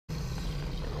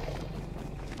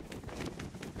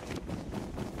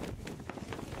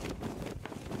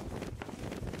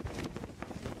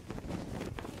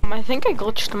I think I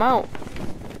glitched him out.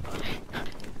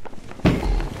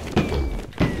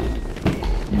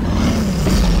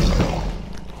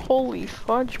 Holy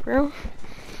fudge, bro.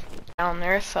 Down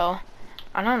there, so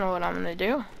I don't know what I'm gonna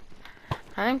do.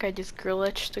 I think I just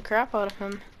glitched the crap out of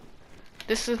him.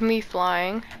 This is me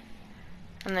flying,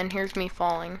 and then here's me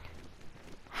falling.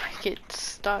 I get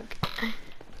stuck.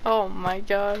 Oh my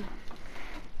god.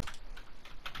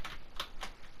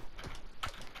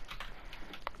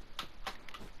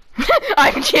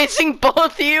 I'm chasing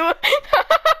both you.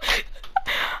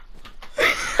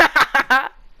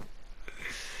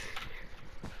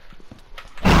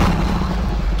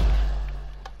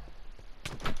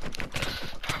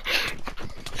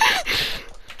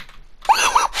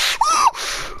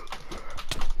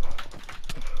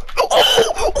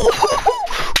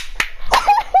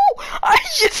 I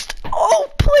just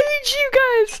played you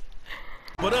guys.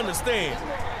 But understand,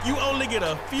 you only get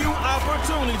a few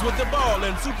opportunities with the ball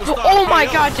in Superstar. Oh my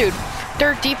god, dude.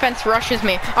 Their defense rushes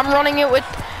me. I'm running it with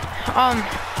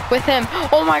him.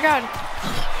 Oh my god.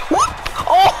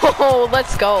 Oh,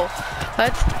 let's go.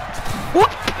 Let's whoop.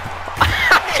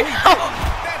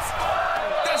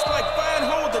 That's like fine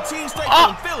hold the team straight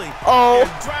from Philly and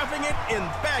driving it in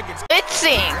baggage.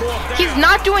 Blitzing. He's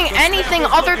not doing anything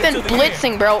other than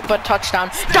blitzing, bro. But touchdown.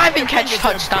 Diving catch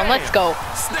touchdown. Let's go.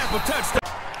 Snap a touchdown.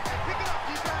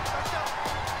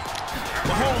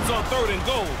 Mahomes on 3rd and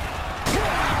goal.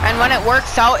 And when it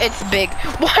works out, it's big.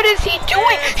 What is he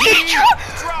doing? He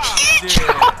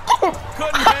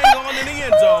Couldn't hang on in the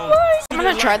end zone. I'm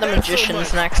gonna try the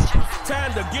magicians next.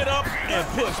 Time to get up and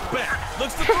push back.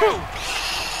 Looks to throw.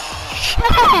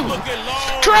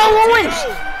 Terrell Owens!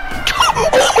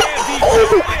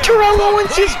 Terrell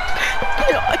Owens just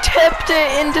tipped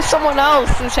it into someone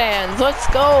else's hands. Let's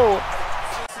go.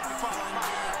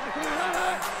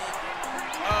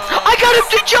 I got him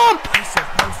to jump!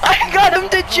 I got him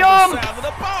to jump!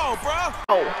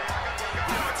 Oh,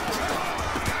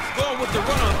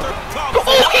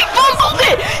 he fumbled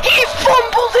it! He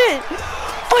fumbled it!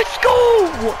 Let's go!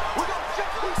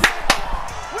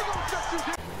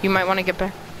 You might want to get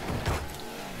back.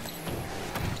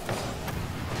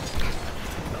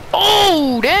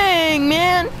 Oh, dang,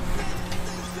 man!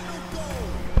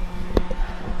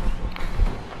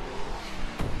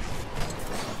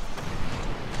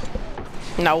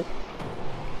 No.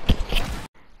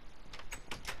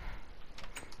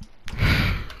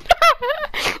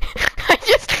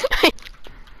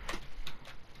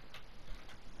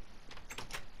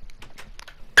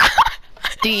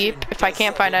 Deep. If I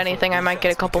can't find anything, I might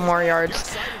get a couple more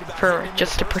yards for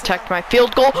just to protect my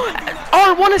field goal.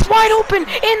 R1 is wide open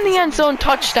in the end zone.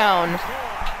 Touchdown.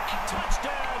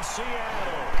 Touchdown,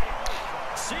 Seattle.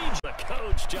 Siege, the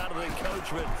coach, Jonathan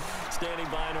Coachman, standing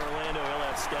by in Orlando. He'll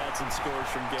have stats and scores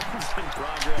from games in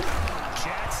progress.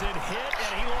 Jackson hit,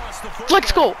 and he lost the football.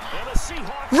 Let's go.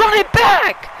 Run it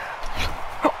back.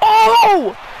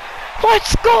 Oh,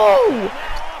 let's go.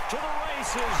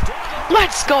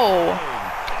 Let's go.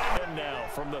 And now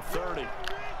from the 30.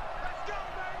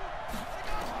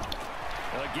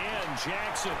 Again,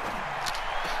 Jackson.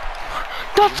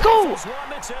 Let's go.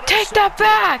 Take that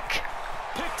back.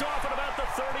 Picked off at about the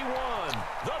 31.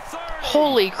 The 30.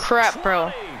 Holy crap,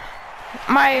 bro.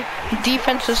 My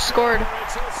defense has scored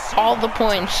all the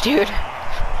points, dude.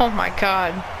 Oh my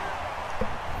god.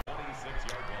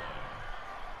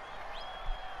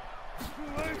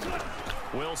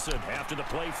 Wilson after the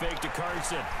play fake to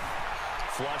Carson.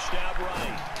 Flushed out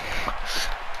right.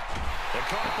 They're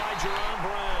caught by Jerome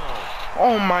Brown.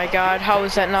 Oh my god, how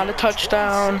is that not a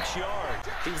touchdown?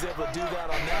 He was able to do that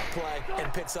on that play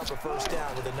and picks up a first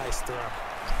down with a nice throw.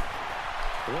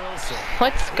 Wilson.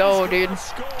 Let's go, dude.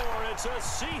 Score. It's a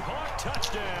Seahawk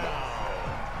touchdown.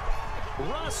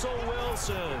 Russell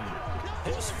Wilson.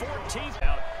 His 14th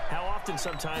out. How often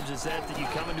sometimes is that you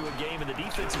come into a game and the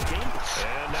defense is game?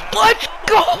 Let's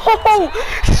go!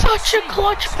 Such a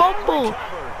clutch fumble.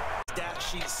 Stat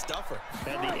sheet stuffer.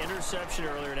 And the interception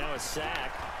earlier, now a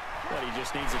sack. But he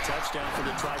just needs a touchdown for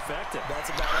the trifecta. That's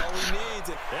about all he needs.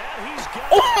 And he's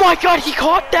got Oh my god, he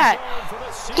caught that!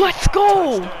 Let's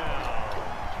go!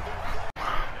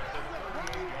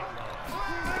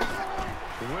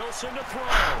 Wilson to throw.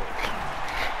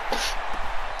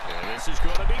 And this is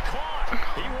going to be caught.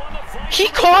 He won the fight. He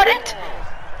caught it?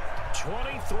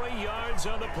 23 yards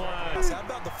on the play. How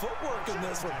about the footwork in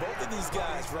this for both of these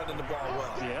guys running the ball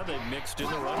well? Yeah, they mixed in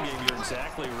the run game. You're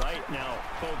exactly right. Now,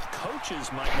 both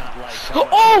coaches might not like that.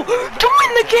 Oh, to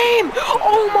win the game!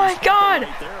 Oh my god!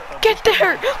 Get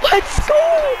there! Let's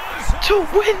go! To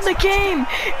win the game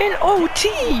in OT!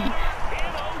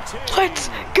 Let's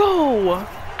go!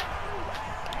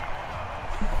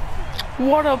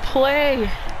 What a play!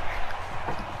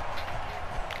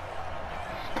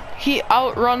 He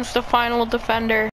outruns the final defender.